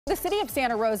The city of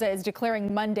Santa Rosa is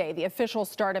declaring Monday the official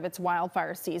start of its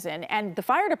wildfire season, and the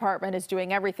fire department is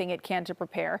doing everything it can to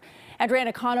prepare. Andrea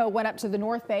Nakano went up to the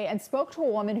North Bay and spoke to a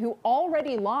woman who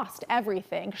already lost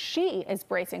everything. She is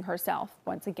bracing herself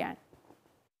once again.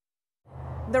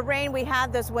 The rain we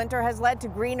had this winter has led to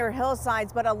greener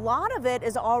hillsides, but a lot of it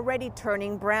is already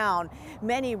turning brown.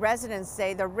 Many residents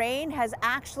say the rain has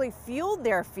actually fueled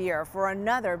their fear for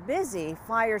another busy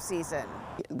fire season.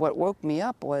 What woke me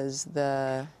up was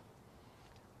the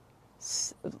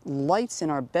lights in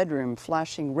our bedroom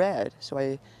flashing red. So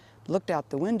I looked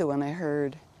out the window and I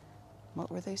heard,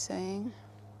 what were they saying?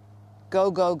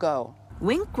 Go, go, go.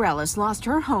 Wink Grellis lost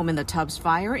her home in the Tubbs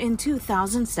fire in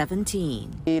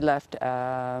 2017. We left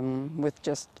with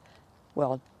just,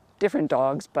 well, different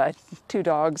dogs, but 2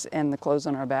 dogs and the clothes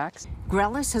on our backs.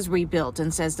 Grellis has rebuilt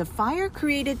and says the fire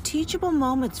created teachable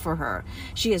moments for her.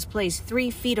 She has placed 3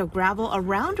 feet of gravel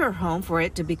around her home for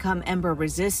it to become ember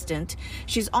resistant.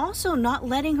 She's also not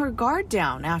letting her guard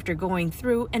down after going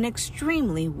through an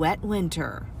extremely wet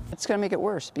winter. It's going to make it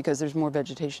worse because there's more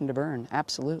vegetation to burn.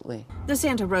 Absolutely. The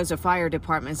Santa Rosa Fire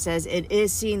Department says it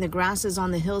is seeing the grasses on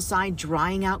the hillside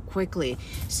drying out quickly.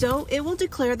 So it will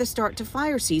declare the start to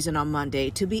fire season on Monday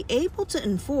to be able to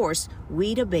enforce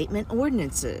weed abatement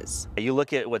ordinances. You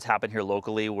look at what's happened here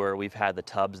locally where we've had the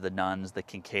Tubbs, the Nuns, the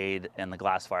Kincaid, and the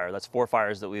Glass Fire. That's 4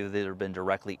 fires that we've either been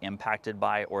directly impacted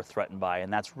by or threatened by.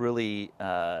 And that's really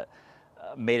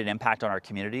made an impact on our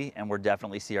community, and we're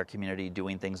definitely see our community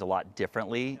doing things a lot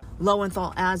differently.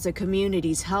 Lowenthal adds the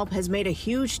community's help has made a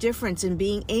huge difference in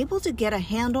being able to get a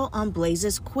handle on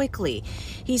blazes quickly.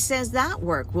 He says that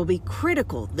work will be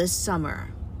critical this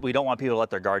summer. We don't want people to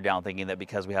let their guard down thinking that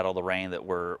because we had all the rain that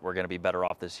we're going to be better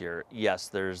off this year.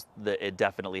 Yes, it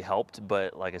definitely helped,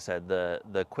 but like I said,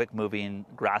 the quick moving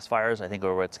grass fires I think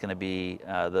are what's going to be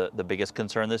the biggest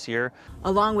concern this year.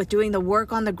 Along with doing the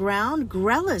work on the ground,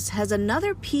 Grellis has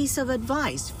another piece of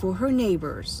advice for her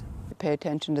neighbors. Pay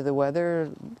attention to the weather,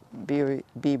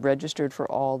 be registered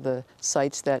for all the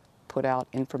sites that put out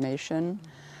information,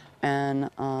 and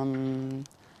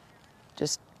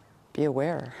just be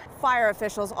aware. Fire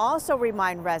officials also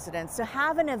remind residents to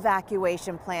have an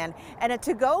evacuation plan and a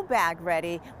to-go bag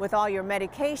ready with all your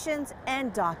medications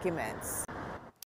and documents.